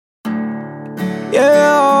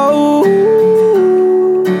Yeah, ooh.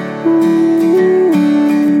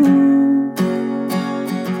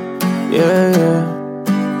 Yeah, yeah.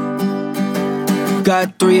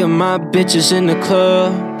 Got 3 of my bitches in the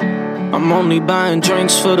club. I'm only buying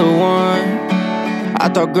drinks for the one. I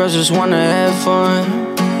thought girls just wanna have fun.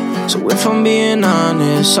 So if I'm being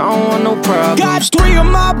honest, I don't want no problems. Got 3 of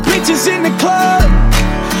my bitches in the club.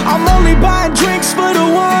 I'm only buying drinks for the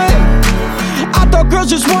one. I thought girls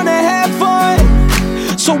just wanna have fun.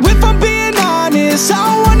 So if I'm being honest, I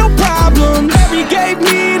don't want no problem. Harry gave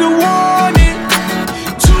me the warning.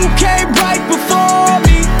 2K right before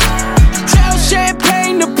me. Tell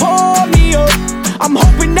champagne to pour me up. I'm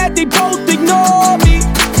hoping that they both ignore me.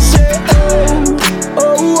 Say oh,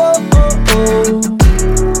 oh, oh, oh, oh.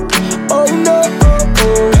 Oh no, oh,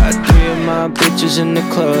 oh. Got 3 of my bitches in the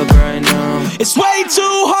club right now. It's way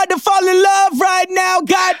too hard to fall in love right now.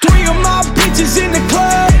 Got 3 of my bitches in the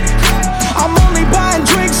club. I'm only buying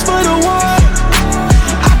drinks for the one.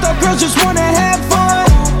 I thought girls just wanna have fun.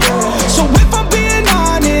 So if I'm being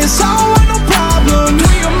honest, I don't want no problem.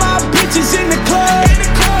 3 of my bitches in the club.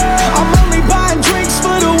 I'm only buying drinks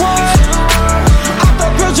for the one. I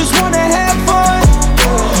thought girls just wanna have fun.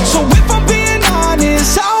 So if I'm being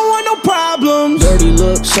honest, I don't want no problems. Dirty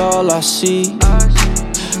looks all I see.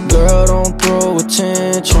 Girl, don't throw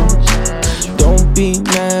attention. Don't be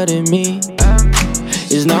mad at me.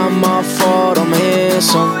 It's not my fault, I'm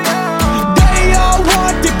handsome. They all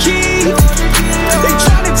want the key. They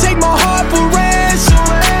tryna take my heart for ransom.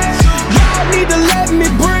 Y'all need to let me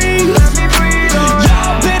breathe.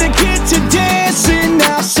 Y'all better get to dancing.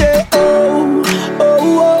 Now say oh,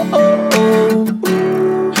 oh, oh, oh, oh.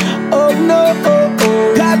 Oh no, oh,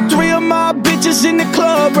 oh. Got 3 of my bitches in the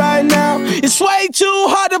club right now. It's way too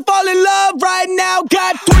hard to fall in love right now.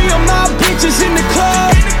 Got 3 of my bitches in the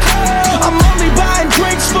club. I'm only buying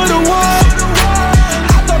drinks for the one.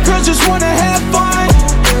 I thought girls just wanna have fun.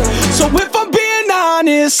 So if I'm being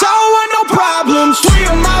honest, I don't want no problems. 3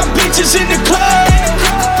 of my bitches in the club.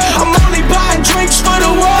 I'm only buying drinks for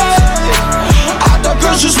the one. I thought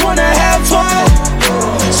girls just wanna have fun.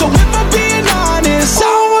 So if I'm being honest, I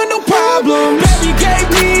don't want no problem. Baby gave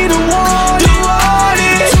me the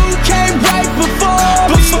warning. 2K right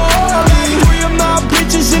before me. Got 3 of my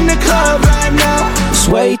bitches in the club right now. It's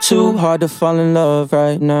way too hard to fall in love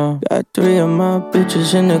right now. Got 3 of my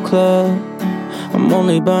bitches in the club. I'm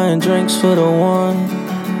only buying drinks for the one.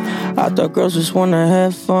 I thought girls just wanna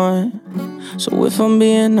have fun. So if I'm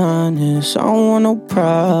being honest, I don't want no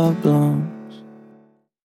problem.